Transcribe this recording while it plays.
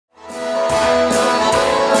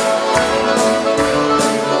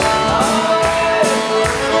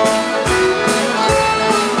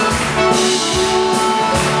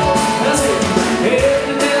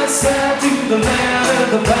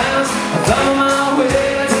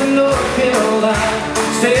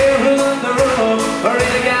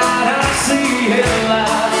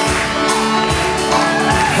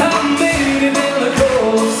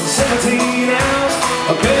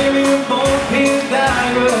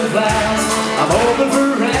hoping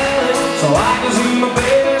for a rally so I can see my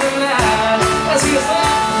baby tonight. I see a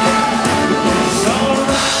so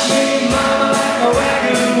rock me, mama, like a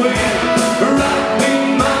wagon wheel. Rock me,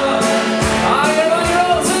 mama. Are you on your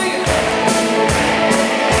own? Sing it.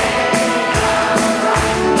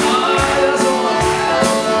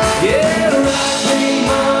 Yeah, rock me,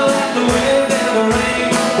 mama, like the wind and the rain.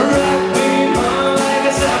 Rock me, mama, like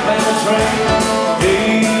a southbound train.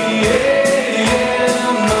 Hey, yeah,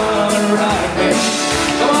 yeah, mama, rock me.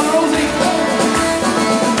 Come on, Rosie.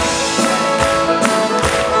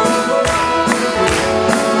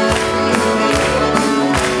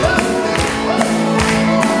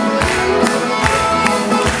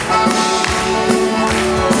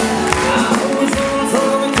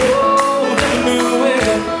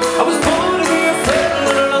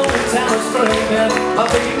 My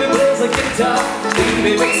baby plays the guitar,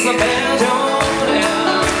 baby makes a banjo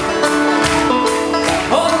now.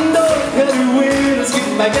 Oh no, cause you win, it's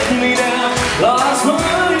getting back getting me down. Lost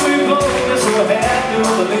money we both, that's what I had to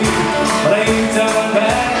believe, but I ain't turning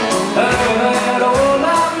back.